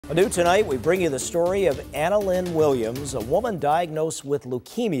New tonight, we bring you the story of Anna Lynn Williams, a woman diagnosed with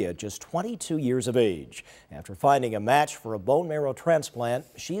leukemia at just 22 years of age. After finding a match for a bone marrow transplant,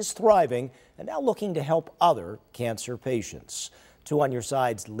 she is thriving and now looking to help other cancer patients. 2 on Your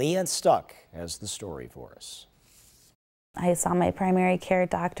Side's Leanne Stuck has the story for us. I saw my primary care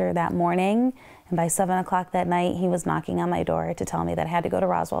doctor that morning, and by 7 o'clock that night, he was knocking on my door to tell me that I had to go to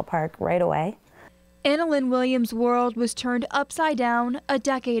Roswell Park right away. Anna Lynn Williams' world was turned upside down a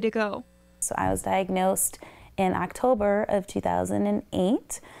decade ago. So I was diagnosed in October of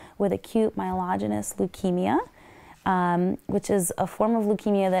 2008 with acute myelogenous leukemia, which is a form of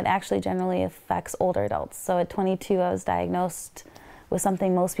leukemia that actually generally affects older adults. So at 22, I was diagnosed with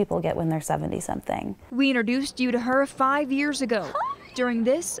something most people get when they're 70-something. We introduced you to her 5 years ago during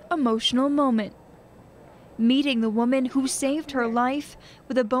this emotional moment, meeting the woman who saved her life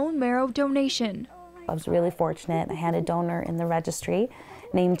with a bone marrow donation. I was really fortunate. I had a donor in the registry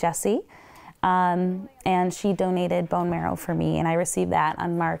named Jessie, and she donated bone marrow for me, and I received that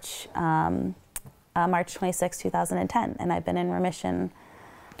on March 26, 2010, and I've been in remission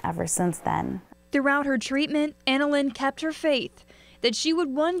ever since then. Throughout her treatment, Anna Lynn kept her faith that she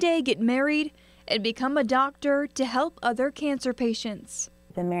would one day get married and become a doctor to help other cancer patients.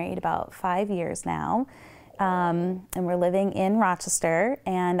 I've been married about 5 years now. And we're living in Rochester,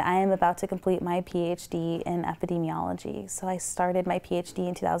 and I am about to complete my PhD in epidemiology. So I started my PhD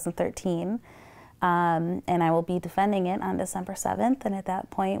in 2013, and I will be defending it on December 7th, and at that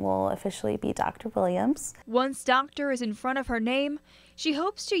point will officially be Dr. Williams. Once doctor is in front of her name, she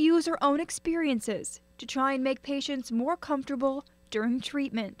hopes to use her own experiences to try and make patients more comfortable during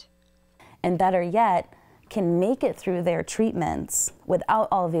treatment. And better yet, can make it through their treatments without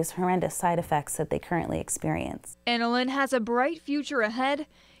all of these horrendous side effects that they currently experience. Anna Lynn has a bright future ahead.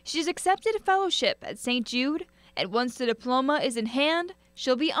 She's accepted a fellowship at St. Jude, and once the diploma is in hand,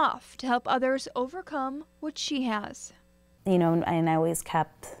 she'll be off to help others overcome what she has. You know, and I always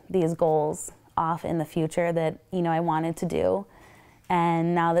kept these goals off in the future that, you know, I wanted to do.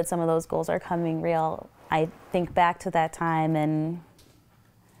 And now that some of those goals are coming real, I think back to that time and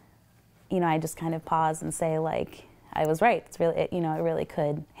you know, I just kind of pause and say, like, I was right. It's really, you know, it really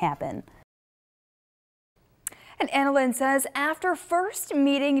could happen. And Anna Lynn says after first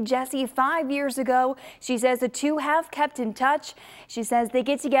meeting Jessie 5 years ago, she says the two have kept in touch. She says they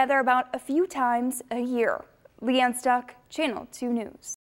get together about a few times a year. Leanne Stuck, Channel 2 News.